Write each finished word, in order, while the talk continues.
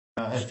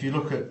If you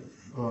look at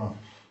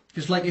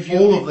Just like if you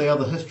all of the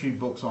other history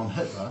books on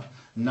Hitler,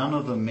 none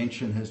of them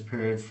mention his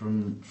period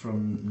from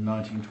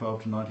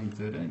 1912 to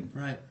 1913.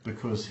 Right.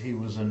 Because he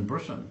was in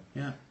Britain.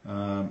 Yeah.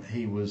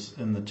 He was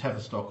in the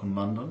Tavistock in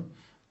London,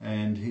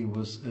 and he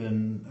was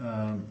in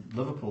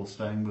Liverpool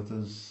staying with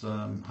his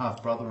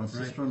half-brother and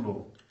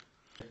sister-in-law.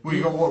 Well,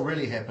 you've got what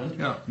really happened,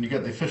 Yeah. and you've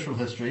got the official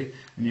history,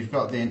 and you've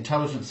got the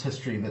intelligence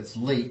history that's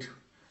leaked,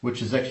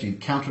 which is actually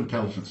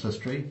counterintelligence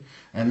history,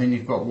 and then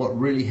you've got what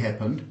really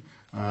happened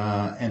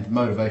and the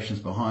motivations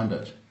behind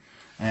it.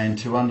 And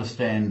to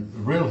understand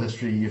real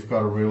history, you've got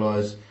to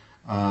realise,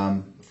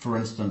 for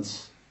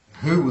instance,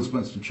 who was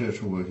Winston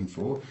Churchill working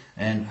for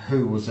and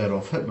who was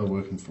Adolf Hitler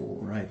working for.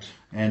 Right.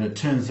 And it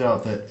turns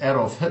out that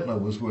Adolf Hitler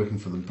was working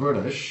for the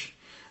British,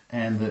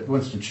 and that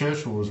Winston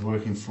Churchill was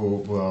working for,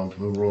 well,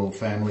 the royal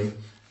family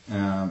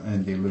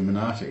and the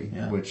Illuminati,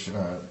 which,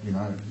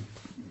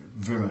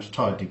 very much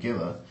tied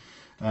together.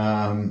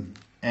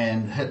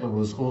 And Hitler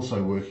was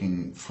also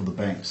working for the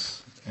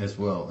banks as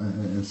well,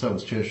 and so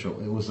was Churchill.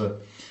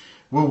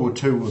 World War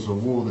II was a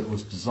war that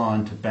was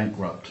designed to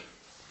bankrupt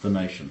the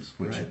nations,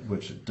 which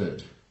it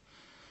did.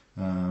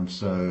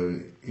 So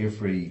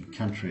every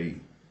country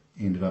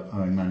ended up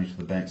owing money to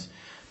the banks.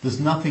 There's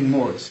nothing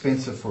more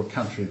expensive for a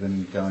country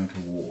than going to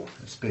war,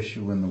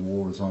 especially when the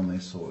war is on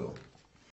their soil.